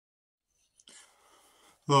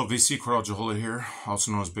Hello, VC Coral Jehola here, also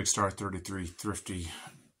known as Big Star 33 Thrifty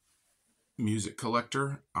Music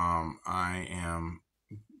Collector. I am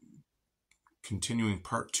continuing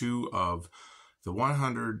part 2 of the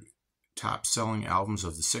 100 top selling albums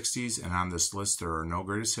of the 60s, and on this list there are no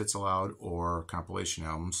greatest hits allowed or compilation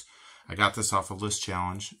albums. I got this off of List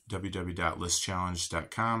Challenge,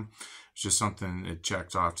 www.listchallenge.com. It's just something it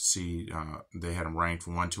checked off to see they had them ranked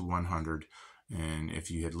 1 to 100. And if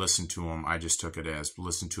you had listened to them, I just took it as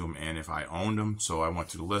listen to them and if I owned them. So I went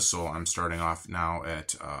to the list. So I'm starting off now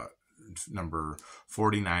at number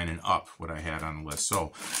 49 and up, what I had on the list.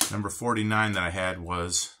 So number 49 that I had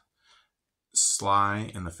was Sly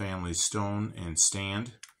and the Family Stone and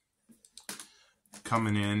Stand.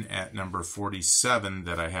 Coming in at number 47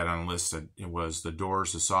 that I had on the list, it was The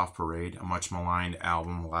Doors, The Soft Parade, a much maligned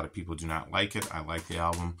album. A lot of people do not like it. I like the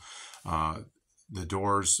album. The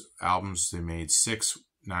Doors albums, they made 6,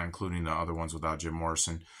 not including the other ones without Jim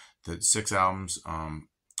Morrison. The 6 albums,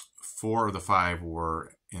 4 of the 5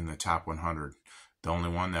 were in the top 100. The only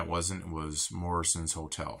one that wasn't was Morrison's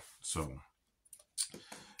Hotel. So,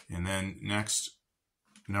 and then next,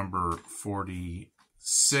 number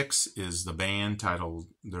 46 is The Band,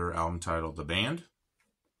 their album titled The Band.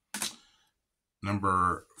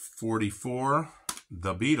 Number 44,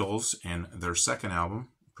 The Beatles and their second album,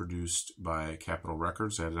 produced by Capitol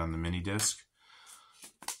Records. I had it on the mini disc.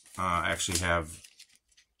 I actually have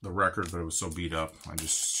the record, but it was so beat up, I'm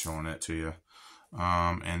just showing it to you.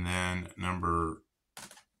 And then number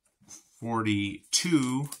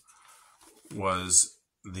 42 was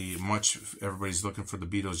everybody's looking for the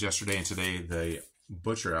Beatles yesterday and today, the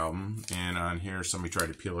Butcher album. And on here, somebody tried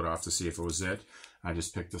to peel it off to see if it was it. I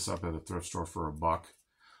just picked this up at a thrift store for $1.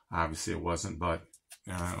 Obviously it wasn't, but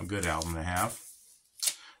a good album to have.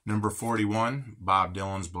 Number 41, Bob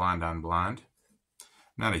Dylan's Blonde on Blonde.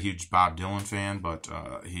 Not a huge Bob Dylan fan, but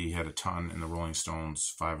he had a ton in the Rolling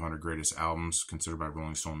Stones 500 Greatest Albums, considered by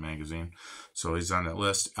Rolling Stone magazine. So he's on that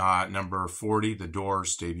list. Number 40, The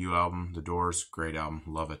Doors debut album. The Doors, great album.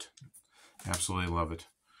 Love it. Absolutely love it.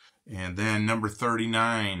 And then number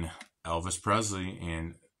 39, Elvis Presley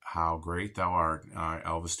and How Great Thou Art.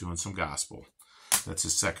 Elvis doing some gospel. That's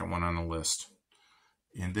his second one on the list.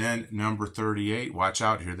 And then number 38, watch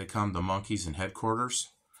out, here they come, the Monkees and Headquarters.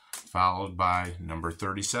 Followed by number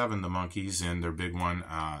 37, the Monkees and their big one,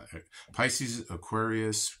 Pisces,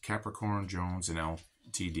 Aquarius, Capricorn, Jones, and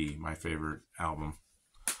LTD, my favorite album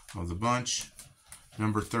of the bunch.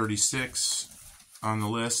 Number 36 on the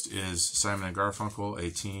list is Simon and Garfunkel,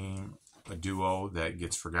 a duo that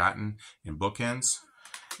gets forgotten in bookends.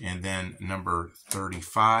 And then number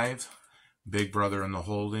 35, Big Brother and the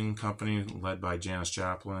Holding Company, led by Janis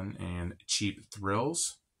Joplin and Cheap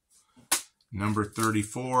Thrills. Number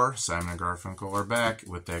 34, Simon and Garfunkel are back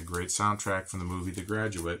with that great soundtrack from the movie The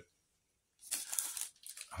Graduate.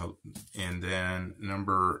 And then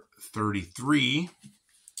number 33,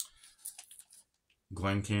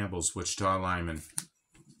 Glenn Campbell's Wichita Lineman.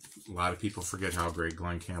 A lot of people forget how great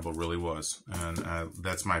Glenn Campbell really was. And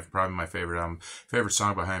that's probably my favorite album. Favorite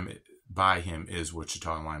song by him is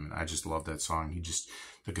Wichita Lineman. I just love that song.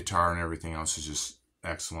 The guitar and everything else is just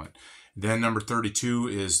excellent. Then number 32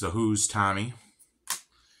 is The Who's Tommy.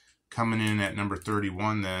 Coming in at number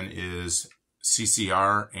 31 then is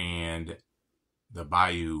CCR and the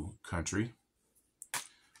Bayou Country.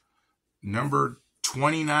 Number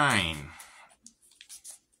 29,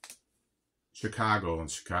 Chicago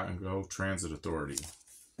and Chicago Transit Authority.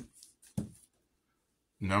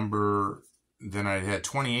 Then I had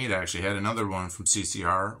 28, I actually had another one from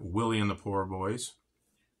CCR, Willie and the Poor Boys.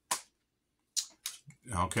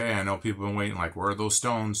 Okay, I know people have been waiting, like, where are those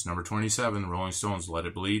Stones? Number 27, Rolling Stones, Let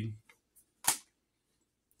It Bleed.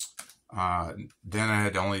 Then I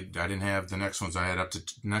didn't have the next ones. The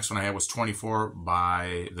next one I had was 24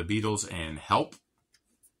 by the Beatles and Help.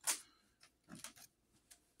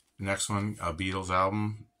 Next one, a Beatles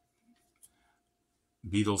album,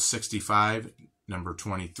 Beatles 65, number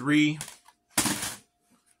 23.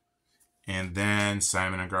 And then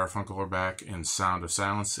Simon and Garfunkel are back in Sound of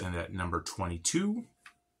Silence and at number 22.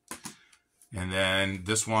 And then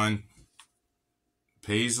this one,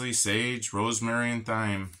 Paisley, Sage, Rosemary, and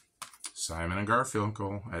Thyme, Simon and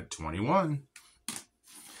Garfunkel at 21.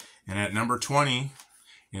 And at number 20,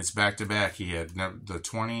 it's back-to-back. He had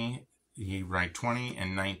he ranked 20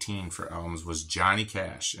 and 19 for albums, was Johnny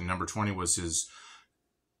Cash. And number 20 was his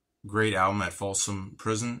great album at Folsom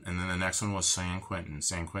Prison, and then the next one was San Quentin.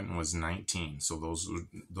 San Quentin was 19, so those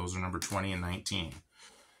are number 20 and 19.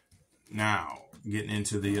 Now, getting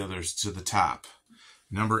into the others to the top.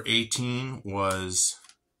 Number 18 was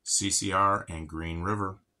CCR and Green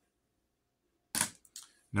River.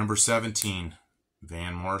 Number 17,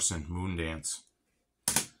 Van Morrison, Moondance.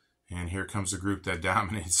 And here comes a group that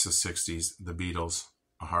dominates the 60s, the Beatles,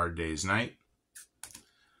 A Hard Day's Night.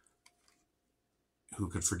 Who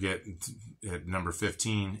could forget at number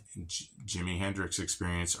 15, Jimi Hendrix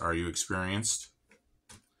Experience, Are You Experienced?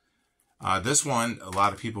 This one, a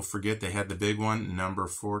lot of people forget they had the big one. Number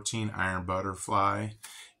 14, Iron Butterfly.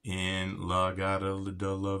 In La Gata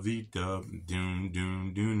de la Vida, doom,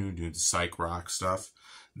 doom, doom, doom, the psych rock stuff.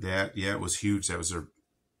 That, yeah, it was huge.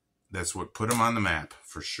 That's what put them on the map,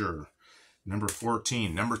 for sure. Number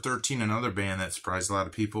 14. Number 13, another band that surprised a lot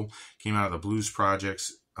of people. Came out of the Blues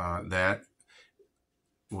Projects. That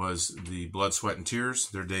was the Blood, Sweat, and Tears,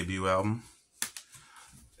 their debut album.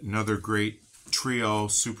 Another great trio,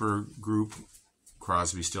 super group,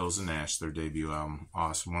 Crosby, Stills, and Nash, their debut album.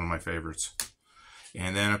 Awesome, one of my favorites.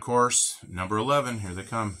 And then, of course, number 11, here they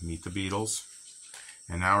come, Meet the Beatles.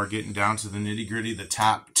 And now we're getting down to the nitty-gritty, the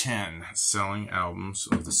top 10 selling albums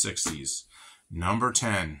of the 60s. Number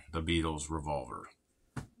 10, The Beatles, Revolver.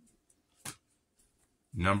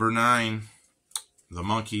 Number 9, The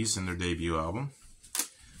Monkees and their debut album.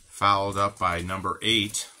 Followed up by number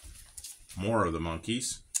 8, more of the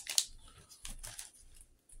Monkees.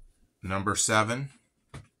 Number 7,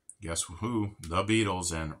 guess who? The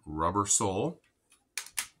Beatles and Rubber Soul.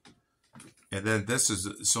 And then this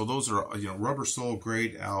is, so those are, Rubber Soul,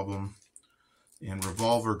 great album, and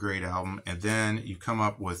Revolver, great album. And then you come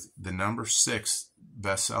up with the number 6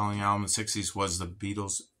 best-selling album in the 60s was the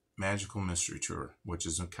Beatles' Magical Mystery Tour, which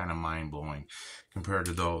is kind of mind-blowing compared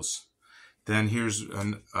to those. Then here's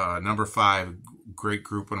number 5, great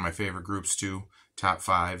group, one of my favorite groups too, top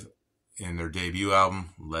 5 in their debut album,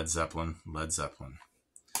 Led Zeppelin, Led Zeppelin.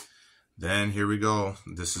 Then here we go.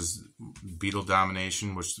 This is Beatle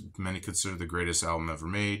Domination, which many consider the greatest album ever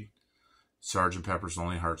made. Sgt. Pepper's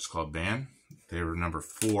Lonely Hearts Club Band. They were number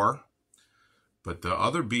 4. But the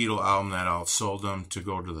other Beatle album that outsold them to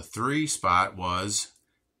go to the 3 spot was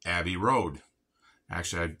Abbey Road.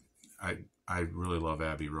 Actually, I really love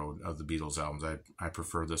Abbey Road of the Beatles albums. I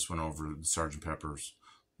prefer this one over Sgt. Pepper's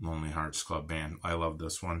Lonely Hearts Club Band. I love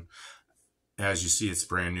this one. As you see, it's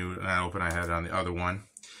brand new. And I had it on the other one.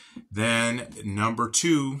 Then number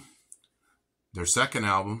 2, their second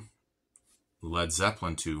album, Led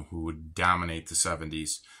Zeppelin 2, who would dominate the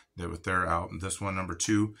 70s. With their album, this one, number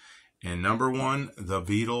 2. And number 1, the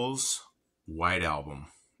Beatles' White Album.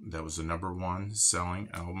 That was the number 1 selling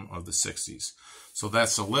album of the 60s. So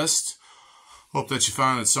that's the list. Hope that you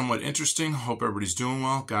found it somewhat interesting. Hope everybody's doing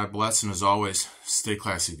well. God bless. And as always, stay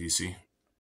classy, DC.